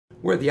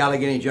We're at the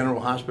Allegheny General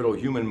Hospital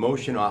Human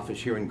Motion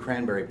Office here in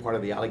Cranberry, part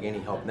of the Allegheny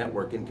Health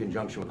Network in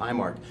conjunction with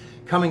Highmark.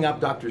 Coming up,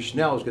 Dr.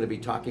 Snell is going to be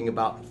talking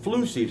about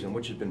flu season,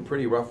 which has been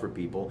pretty rough for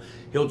people.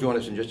 He'll join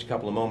us in just a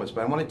couple of moments,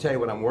 but I want to tell you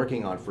what I'm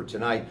working on for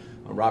tonight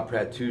on Rob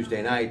Pratte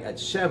Tuesday night at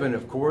 7,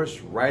 of course,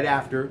 right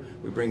after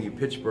we bring you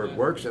Pittsburgh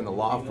Works and the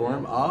law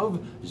firm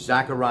of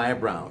Zachariah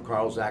Brown.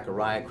 Carl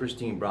Zachariah,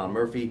 Christine Brown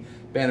Murphy,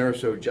 Ben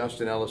Urso,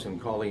 Justin Ellis, and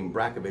Colleen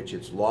Brakovich.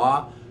 It's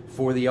Law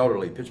for the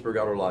Elderly,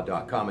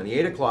 PittsburghElderlaw.com. And the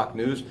 8 o'clock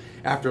news,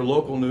 after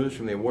local news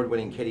from the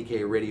award-winning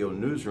KDK Radio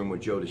Newsroom with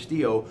Joe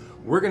DiStio,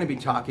 we're going to be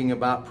talking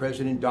about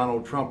President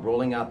Donald Trump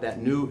rolling out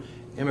that new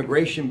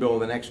immigration bill in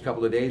the next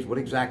couple of days, what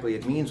exactly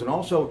it means, and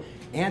also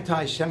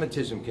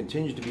anti-Semitism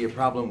continues to be a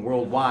problem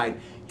worldwide.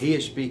 He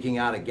is speaking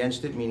out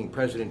against it, meaning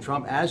President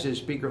Trump, as is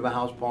Speaker of the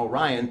House Paul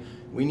Ryan.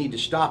 We need to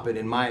stop it,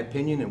 in my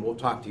opinion, and we'll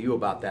talk to you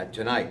about that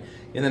tonight.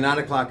 In the 9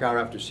 o'clock hour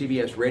after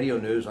CBS Radio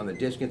News on the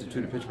Disk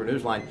Institute of Pittsburgh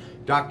Newsline,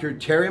 Dr.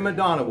 Terry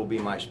Madonna will be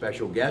my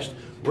special guest.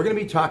 We're going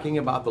to be talking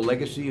about the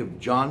legacy of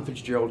John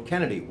Fitzgerald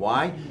Kennedy.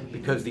 Why?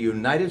 Because the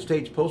United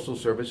States Postal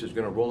Service is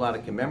going to roll out a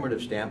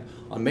commemorative stamp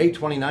on May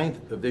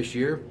 29th of this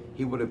year.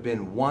 He would have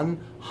been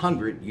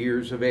 100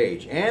 years of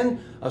age. And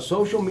a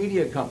social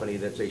media company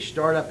that's a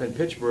startup in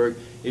Pittsburgh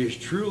is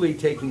truly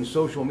taking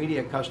social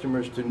media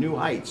customers to new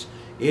heights.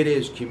 It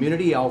is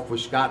Community Elf with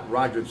Scott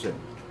Rogerson.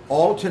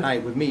 All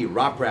tonight with me,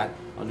 Rob Pratte,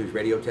 on News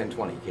Radio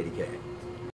 1020 KDK.